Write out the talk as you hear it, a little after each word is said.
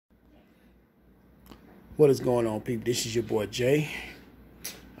What is going on, people? This is your boy Jay.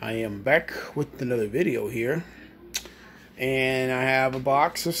 I am back with another video here, and I have a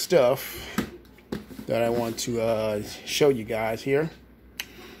box of stuff that I want to show you guys here,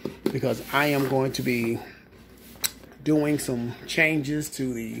 because I am going to be doing some changes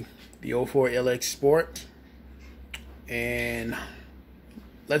to the 04 LX Sport, and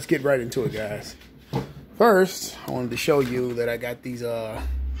let's get right into it, guys. First, I wanted to show you that I got these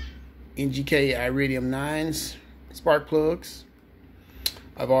NGK Iridium 9s spark plugs.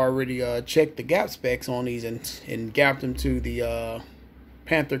 I've already checked the gap specs on these and gapped them to the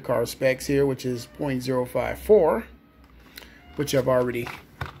Panther car specs here, which is 0.054, which I've already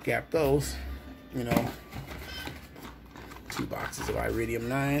gapped those. You know, 2 boxes of Iridium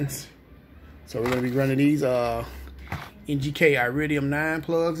 9s. So we're going to be running these NGK Iridium 9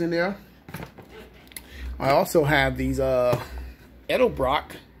 plugs in there. I also have these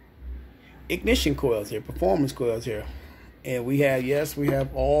Edelbrock ignition coils here, performance coils here, and we have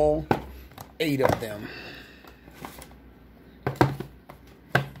all 8 of them.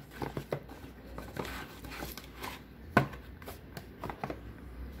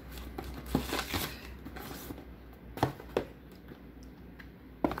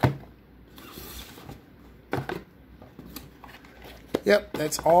 Yep,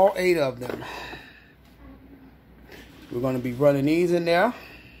 that's all 8 of them. We're going to be running these in there.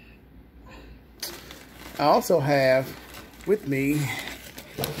 I also have with me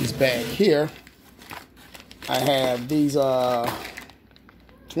this bag here. I have these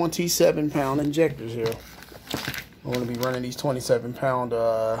 27-pound injectors here. I'm going to be running these 27-pound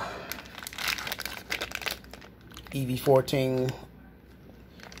EV14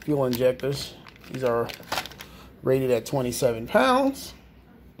 fuel injectors. These are rated at 27 pounds.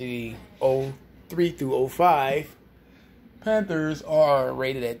 The 03 through 05 Panthers are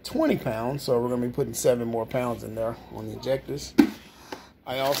rated at 20 pounds, so we're going to be putting 7 more pounds in there on the injectors.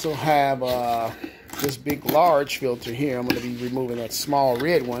 I also have this big large filter here. I'm going to be removing that small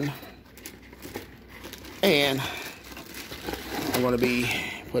red one, and I'm going to be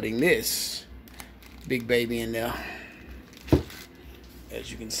putting this big baby in there.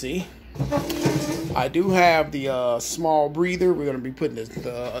 As you can see, I do have the small breather. We're going to be putting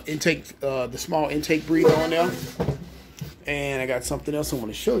the small intake breather on there. And I got something else I want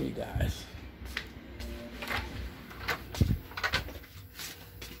to show you guys.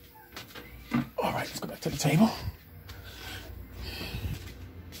 All right, let's go back to the table.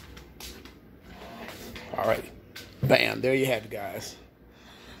 All right, bam, there you have it, guys.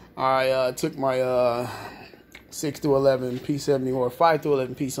 I took my 6 through 11 P70 or 5 through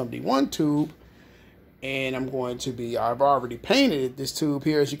 11 P71 tube, and I'm going to be, I've already painted this tube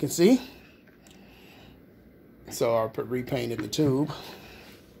here, as you can see. So I repainted the tube.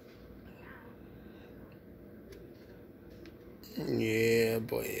 Yeah,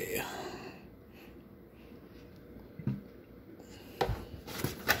 boy. Yeah.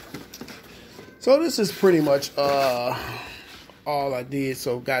 So this is pretty much all I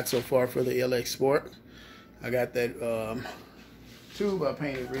got so far for the LX Sport. I got that tube I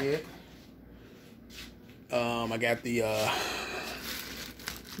painted red. I got the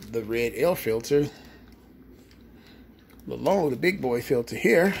red L filter. The big boy filter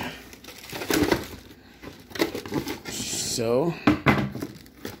here. So,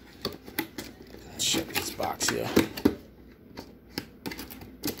 check this box here.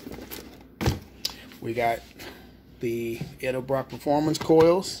 We got the Edelbrock performance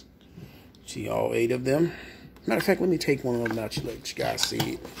coils. See all 8 of them. Matter of fact, let me take one of them out to let you guys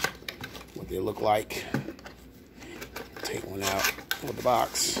see what they look like. Take one out of the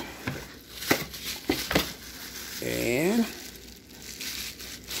box. And let's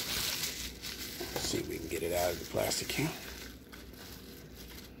see if we can get it out of the plastic here.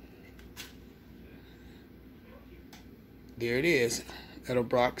 There it is.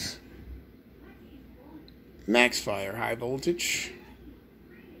 Edelbrock's Max Fire high voltage.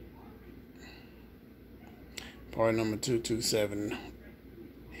 Part number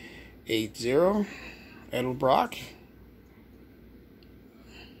 22780. Edelbrock.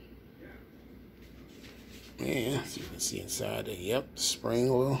 Yeah, so you can see inside there. Yep, the spring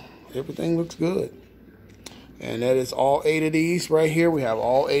oil, everything looks good. And that is all 8 of these right here. We have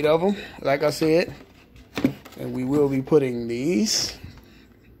all 8 of them, like I said. And we will be putting these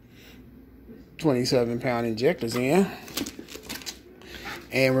 27-pound injectors in.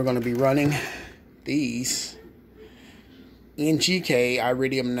 And we're going to be running these NGK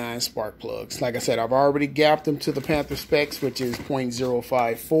Iridium 9 spark plugs. Like I said, I've already gapped them to the Panther specs, which is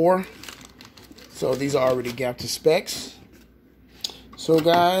 0.054. So these are already gapped to specs. So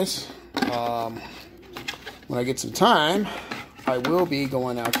guys, when I get some time, I will be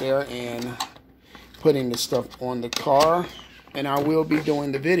going out there and putting the stuff on the car, and I will be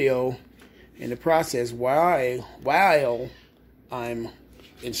doing the video in the process while I'm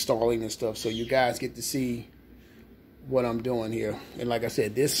installing and stuff, so you guys get to see what I'm doing here. And like I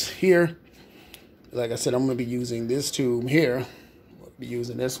said, this here, like I said, I'm going to be using this tube here. I'll be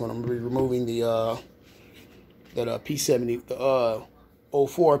using this one. I'm going to be removing the that P70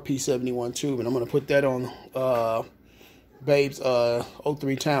 04 P71 tube, and I'm going to put that on Babe's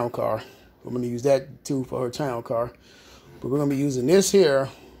 03 town car. I'm going to use that too for her town car. But we're going to be using this here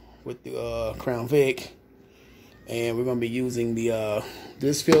with the Crown Vic, and we're going to be using the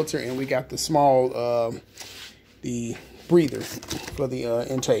this filter, and we got the small the breather for the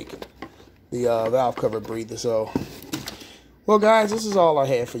intake, the valve cover breather. So, well guys, this is all I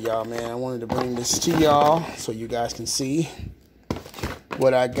had for y'all, man. I wanted to bring this to y'all so you guys can see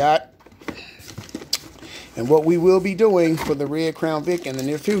what I got and what we will be doing for the red Crown Vic in the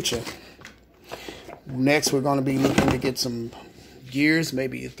near future. Next, we're going to be looking to get some gears,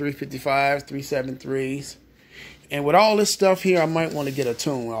 maybe 355s, 373s. And with all this stuff here, I might want to get a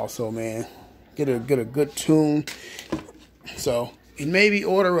tune also, man. Get a good tune. So, and maybe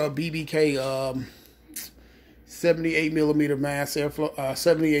order a BBK 78 millimeter mass airflow,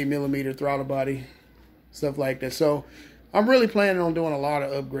 78 millimeter throttle body, stuff like that. So, I'm really planning on doing a lot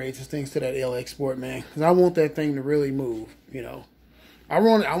of upgrades and things to that LX Sport, man, because I want that thing to really move. You know, I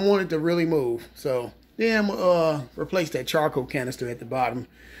want it to really move. So, yeah, I'm gonna replace that charcoal canister at the bottom.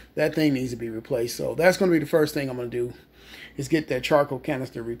 That thing needs to be replaced. So that's going to be the first thing I'm going to do, is get that charcoal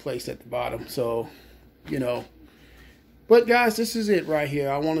canister replaced at the bottom. So, you know. But, guys, this is it right here.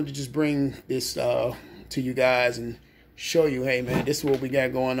 I wanted to just bring this to you guys and show you, hey, man, this is what we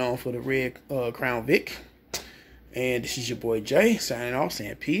got going on for the red Crown Vic. And this is your boy Jay signing off,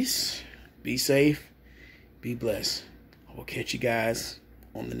 saying peace, be safe, be blessed. I will catch you guys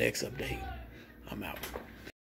on the next update. I'm out.